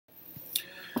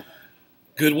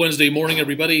Good Wednesday morning,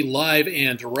 everybody. Live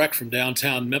and direct from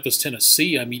downtown Memphis,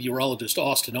 Tennessee. I'm meteorologist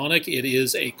Austen Onek. It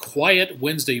is a quiet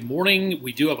Wednesday morning.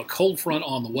 We do have a cold front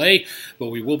on the way,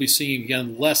 but we will be seeing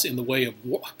again less in the way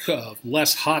of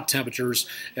less hot temperatures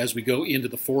as we go into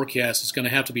the forecast. It's going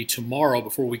to have to be tomorrow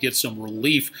before we get some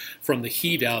relief from the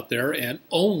heat out there, and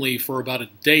only for about a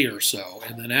day or so.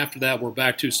 And then after that, we're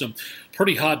back to some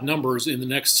pretty hot numbers in the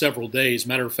next several days.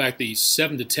 Matter of fact, the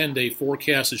 7 to 10 day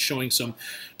forecast is showing some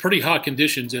pretty hot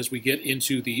conditions as we get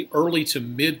into the early to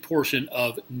mid portion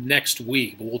of next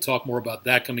week. But we'll talk more about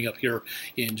that coming up here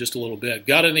in just a little bit.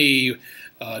 Got any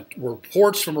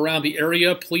reports from around the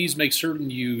area? Please make certain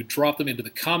you drop them into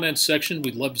the comments section.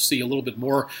 We'd love to see a little bit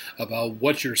more about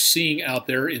what you're seeing out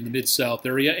there in the Mid-South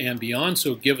area and beyond.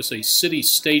 So give us a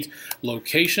city-state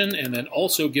location, and then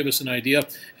also give us an idea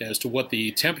as to what the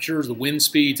temperatures, the wind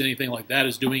speeds, anything like that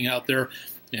is doing out there.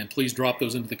 And please drop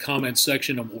those into the comments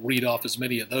section, and we'll read off as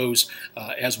many of those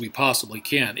as we possibly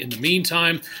can. In the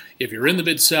meantime, if you're in the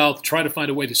Mid-South, try to find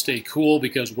a way to stay cool,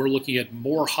 because we're looking at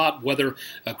more hot weather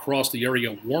across the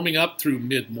area, warming up through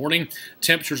mid-morning.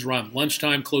 Temperatures around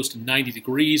lunchtime close to 90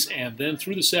 degrees, and then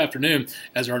through this afternoon,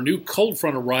 as our new cold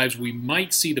front arrives, we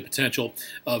might see the potential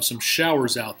of some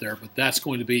showers out there, but that's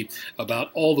going to be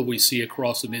about all that we see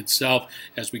across the Mid-South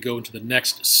as we go into the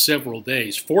next several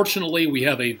days. Fortunately, we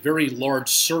have a very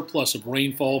large surplus of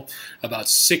rainfall, about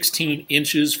 16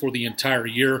 inches for the entire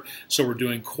year, so we're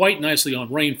doing quite nicely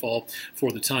on rainfall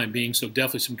for the time being, so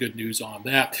definitely some good news on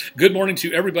that. Good morning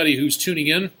to everybody who's tuning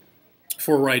in.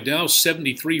 For right now,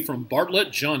 73 from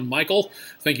Bartlett, John Michael.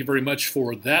 Thank you very much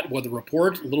for that weather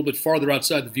report. A little bit farther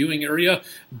outside the viewing area,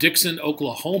 Dixon,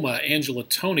 Oklahoma, Angela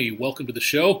Tony, welcome to the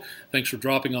show. Thanks for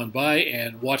dropping on by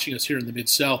and watching us here in the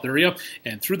Mid-South area.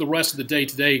 And through the rest of the day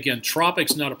today, again,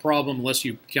 tropics not a problem unless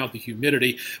you count the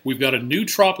humidity. We've got a new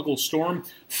tropical storm,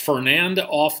 Fernand,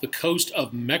 off the coast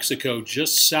of Mexico,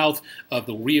 just south of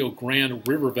the Rio Grande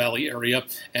River Valley area,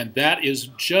 and that is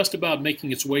just about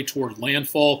making its way toward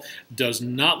landfall. Does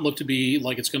not look to be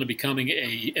like it's going to be becoming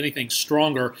anything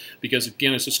stronger, because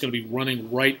again, it's just going to be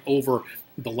running right over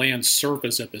the land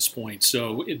surface at this point.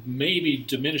 So it may be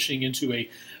diminishing into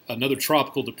another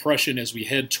tropical depression as we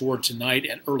head toward tonight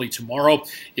and early tomorrow.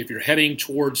 If you're heading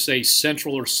towards, say,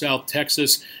 central or south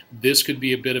Texas, this could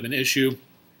be a bit of an issue,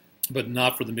 but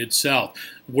not for the Mid-South.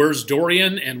 Where's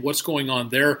Dorian and what's going on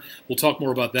there? We'll talk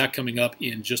more about that coming up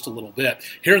in just a little bit.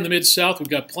 Here in the Mid-South, we've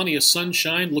got plenty of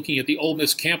sunshine. Looking at the Ole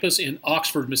Miss campus in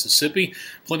Oxford, Mississippi,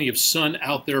 plenty of sun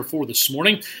out there for this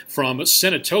morning. From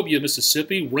Senatobia,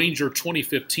 Mississippi, Ranger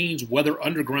 2015's Weather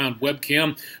Underground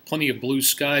webcam, plenty of blue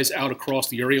skies out across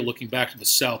the area looking back to the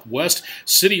southwest.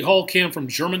 City Hall cam from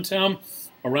Germantown,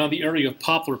 around the area of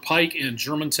Poplar Pike and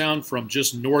Germantown from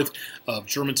just north of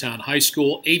Germantown High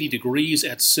School. 80 degrees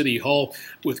at City Hall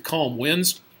with calm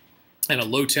winds and a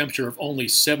low temperature of only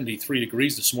 73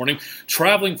 degrees this morning.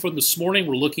 Traveling from this morning,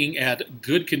 we're looking at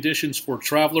good conditions for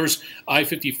travelers.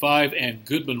 I-55 and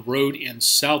Goodman Road in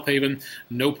South Haven.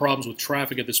 No problems with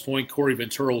traffic at this point. Corey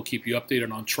Ventura will keep you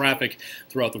updated on traffic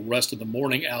throughout the rest of the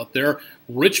morning out there.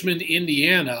 Richmond,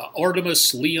 Indiana,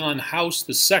 Artemis Leon House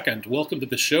II. Welcome to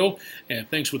the show, and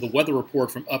thanks for the weather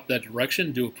report from up that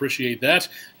direction. Do appreciate that,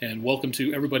 and welcome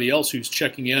to everybody else who's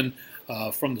checking in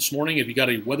from this morning. If you got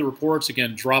any weather reports,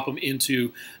 again, drop them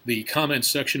into the comments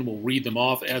section. We'll read them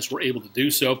off as we're able to do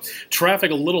so.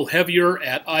 Traffic a little heavier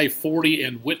at I-40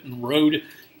 and Whitten Road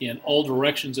in all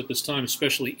directions at this time,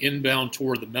 especially inbound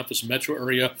toward the Memphis metro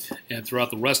area and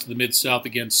throughout the rest of the Mid-South.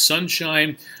 Again,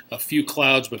 sunshine, a few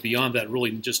clouds, but beyond that,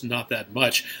 really just not that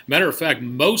much. Matter of fact,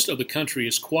 most of the country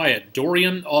is quiet.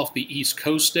 Dorian off the East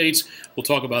Coast states. We'll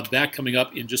talk about that coming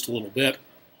up in just a little bit.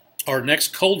 Our next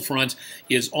cold front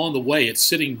is on the way. It's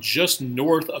sitting just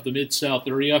north of the Mid-South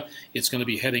area. It's going to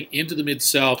be heading into the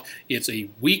Mid-South. It's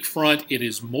a weak front. It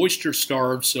is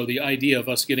moisture-starved, so the idea of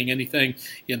us getting anything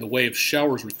in the way of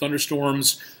showers or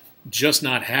thunderstorms just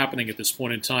not happening at this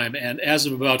point in time. And as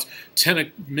of about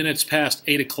 10 minutes past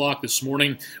 8 o'clock this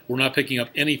morning, we're not picking up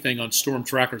anything on Storm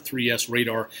Tracker 3S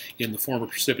radar in the form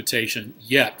of precipitation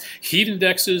yet. Heat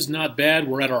indexes, not bad.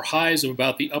 We're at our highs of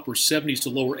about the upper 70s to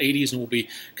lower 80s, and we'll be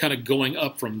kind of going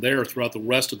up from there throughout the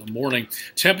rest of the morning.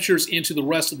 Temperatures into the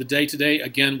rest of the day today,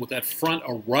 again, with that front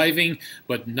arriving,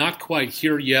 but not quite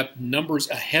here yet. Numbers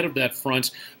ahead of that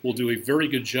front will do a very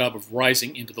good job of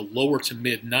rising into the lower to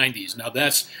mid-90s. Now,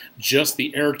 that's just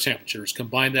the air temperatures.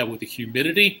 Combine that with the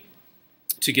humidity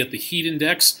to get the heat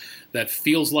index. That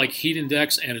feels like heat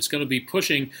index, and it's going to be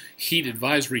pushing heat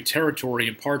advisory territory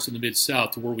in parts of the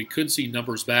Mid-South to where we could see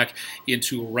numbers back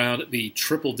into around the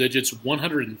triple digits,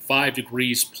 105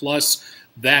 degrees plus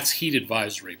that's heat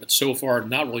advisory. But so far,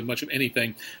 not really much of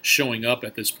anything showing up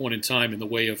at this point in time in the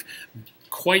way of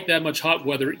quite that much hot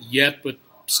weather yet, but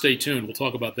stay tuned. We'll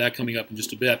talk about that coming up in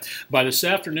just a bit. By this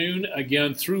afternoon,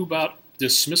 again, through about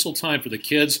dismissal time for the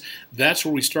kids, that's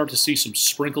where we start to see some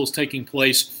sprinkles taking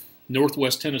place.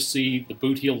 Northwest Tennessee, the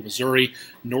Boot Heel of Missouri,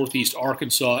 northeast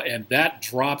Arkansas, and that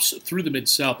drops through the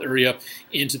Mid-South area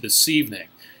into this evening.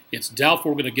 It's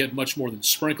doubtful we're going to get much more than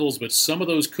sprinkles, but some of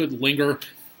those could linger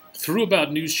through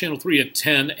about News Channel 3 at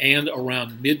 10 and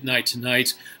around midnight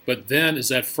tonight. But then as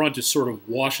that front just sort of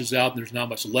washes out and there's not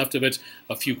much left of it,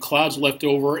 a few clouds left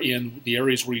over in the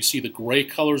areas where you see the gray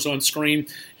colors on screen,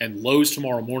 and lows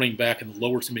tomorrow morning back in the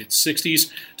lower to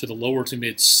mid-60s to the lower to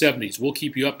mid-70s. We'll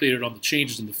keep you updated on the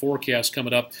changes in the forecast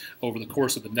coming up over the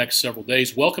course of the next several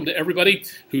days. Welcome to everybody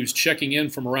who's checking in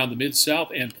from around the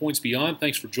Mid-South and points beyond.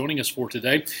 Thanks for joining us for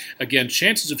today. Again,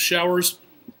 chances of showers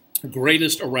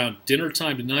greatest around dinner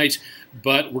time tonight,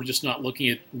 but we're just not looking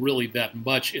at really that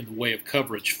much in the way of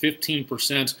coverage.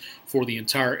 15% for the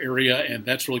entire area, and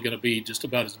that's really going to be just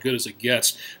about as good as it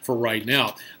gets for right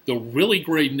now. The really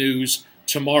great news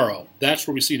tomorrow, that's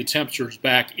where we see the temperatures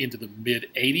back into the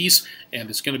mid-80s, and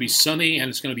it's going to be sunny and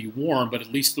it's going to be warm, but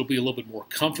at least it'll be a little bit more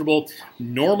comfortable.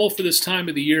 Normal for this time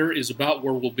of the year is about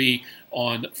where we'll be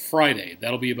on Friday.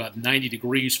 That'll be about 90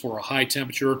 degrees for a high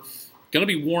temperature. Going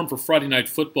to be warm for Friday night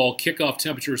football. Kickoff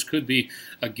temperatures could be,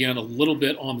 again, a little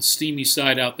bit on the steamy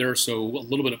side out there, so a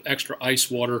little bit of extra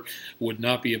ice water would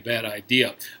not be a bad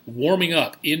idea. Warming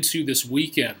up into this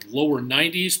weekend, lower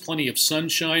 90s, plenty of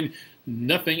sunshine,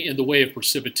 nothing in the way of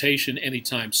precipitation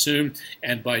anytime soon.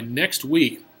 And by next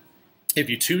week, if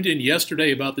you tuned in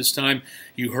yesterday about this time,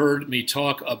 you heard me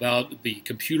talk about the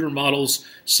computer models,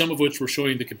 some of which were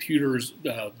showing the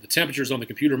temperatures on the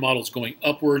computer models going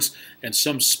upwards and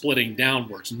some splitting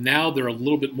downwards. Now they're a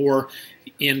little bit more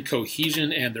in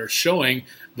cohesion, and they're showing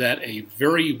that a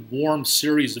very warm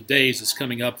series of days is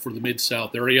coming up for the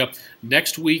Mid-South area.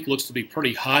 Next week looks to be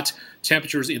pretty hot,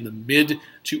 temperatures in the mid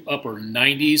to upper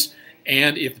 90s.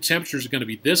 And if the temperatures are going to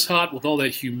be this hot with all that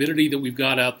humidity that we've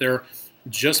got out there,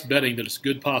 just betting that it's a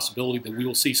good possibility that we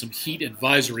will see some heat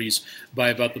advisories by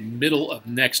about the middle of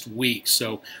next week.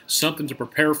 So something to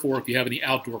prepare for if you have any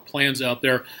outdoor plans out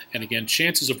there. And again,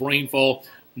 chances of rainfall,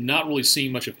 not really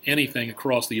seeing much of anything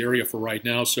across the area for right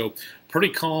now. So pretty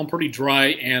calm, pretty dry,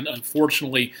 and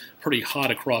unfortunately pretty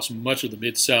hot across much of the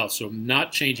Mid-South. So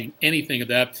not changing anything of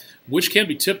that, which can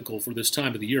be typical for this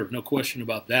time of the year. No question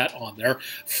about that on there.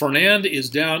 Fernand is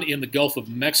down in the Gulf of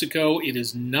Mexico. It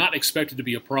is not expected to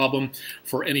be a problem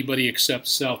for anybody except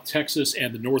South Texas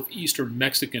and the northeastern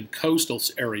Mexican coastal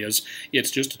areas.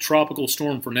 It's just a tropical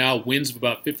storm for now, winds of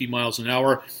about 50 miles an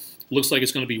hour. Looks like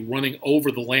it's going to be running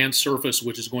over the land surface,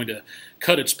 which is going to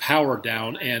cut its power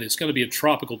down, and it's going to be a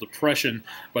tropical depression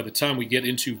by the time we get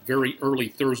into very early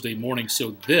Thursday morning.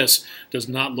 So this does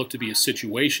not look to be a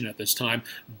situation at this time.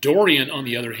 Dorian, on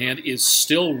the other hand, is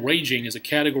still raging as a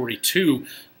Category 2.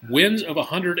 Winds of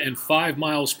 105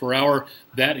 miles per hour.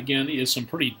 That, again, is some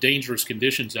pretty dangerous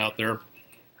conditions out there.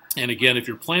 And again, if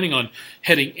you're planning on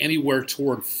heading anywhere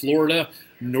toward Florida,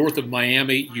 north of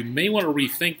Miami, you may want to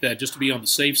rethink that just to be on the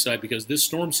safe side, because this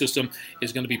storm system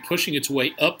is going to be pushing its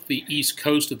way up the east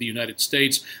coast of the United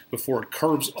States before it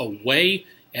curves away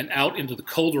and out into the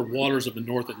colder waters of the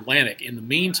North Atlantic. In the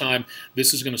meantime,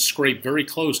 this is going to scrape very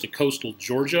close to coastal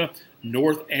Georgia,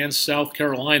 North and South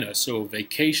Carolina. So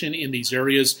vacation in these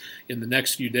areas in the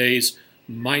next few days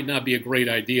might not be a great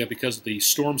idea because of the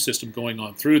storm system going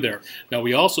on through there. Now,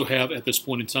 we also have at this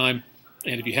point in time,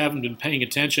 and if you haven't been paying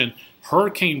attention,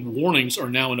 hurricane warnings are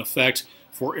now in effect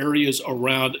for areas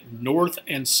around North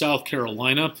and South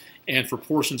Carolina and for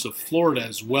portions of Florida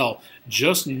as well.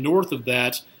 Just north of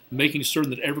that, making certain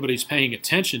that everybody's paying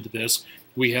attention to this,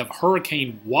 we have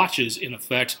hurricane watches in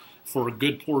effect for a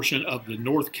good portion of the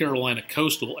North Carolina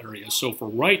coastal area. So for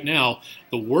right now,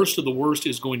 the worst of the worst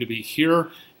is going to be here,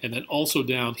 and then also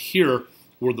down here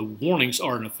where the warnings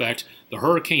are in effect, the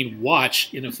hurricane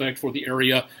watch in effect for the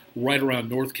area right around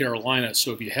North Carolina.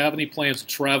 So if you have any plans to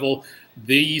travel,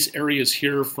 these areas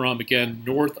here from, again,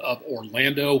 north of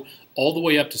Orlando all the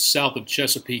way up to south of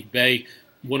Chesapeake Bay,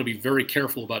 you want to be very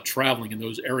careful about traveling in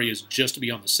those areas just to be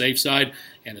on the safe side,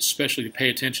 and especially to pay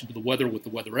attention to the weather with the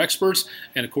weather experts,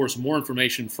 and of course more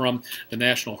information from the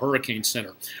National Hurricane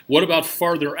Center. What about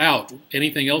farther out?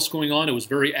 Anything else going on? It was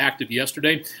very active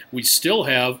yesterday. We still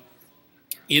have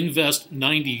Invest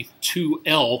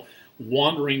 92L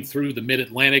wandering through the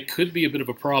mid-Atlantic. Could be a bit of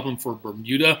a problem for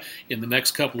Bermuda in the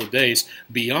next couple of days.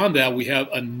 Beyond that, we have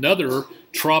another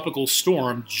tropical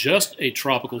storm, just a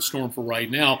tropical storm for right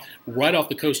now, right off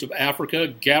the coast of Africa.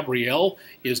 Gabrielle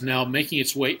is now making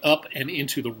its way up and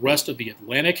into the rest of the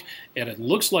Atlantic, and it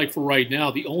looks like for right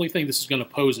now the only thing this is going to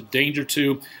pose a danger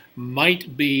to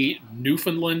might be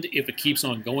Newfoundland if it keeps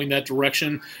on going that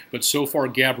direction, but so far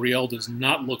Gabrielle does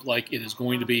not look like it is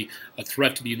going to be a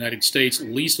threat to the United States,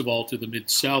 least of all to the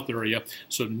Mid-South area,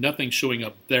 so nothing showing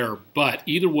up there. But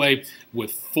either way,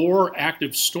 with 4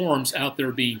 active storms out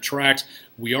there being tracked,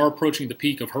 we are approaching the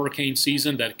peak of hurricane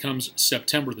season. That comes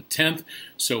September the 10th,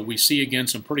 so we see again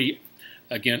some pretty,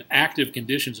 active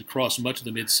conditions across much of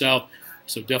the Mid-South.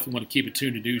 So definitely want to keep it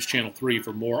tuned to News Channel 3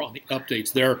 for more on the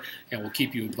updates there, and we'll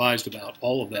keep you advised about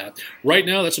all of that. Right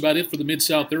now, that's about it for the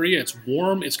Mid-South area. It's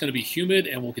warm, it's going to be humid,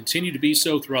 and will continue to be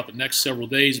so throughout the next several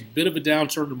days. Bit of a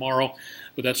downturn tomorrow,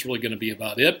 but that's really going to be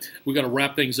about it. We've got to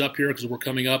wrap things up here because we're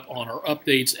coming up on our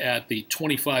updates at the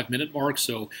 25-minute mark,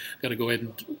 so got to go ahead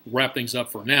and wrap things up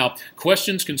for now.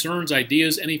 Questions, concerns,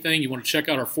 ideas, anything, you want to check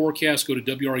out our forecast, go to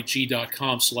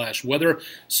WREG.com/weather.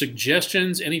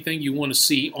 Suggestions, anything you want to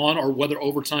see on our Weather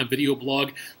Overtime video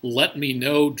blog, let me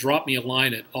know. Drop me a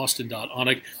line at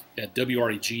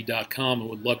austen.onek@WREG.com. I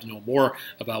would love to know more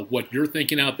about what you're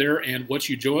thinking out there and what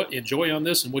you enjoy on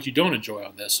this and what you don't enjoy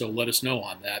on this, so let us know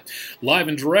on that. Live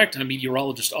and direct, I'm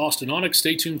meteorologist Austen Onek.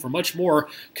 Stay tuned for much more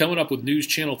coming up with News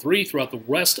Channel 3 throughout the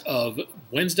rest of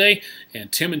Wednesday,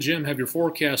 and Tim and Jim have your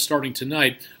forecast starting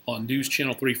tonight on News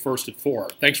Channel 3 first at 4.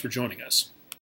 Thanks for joining us.